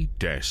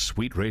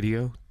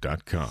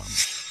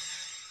c-suiteradio.com.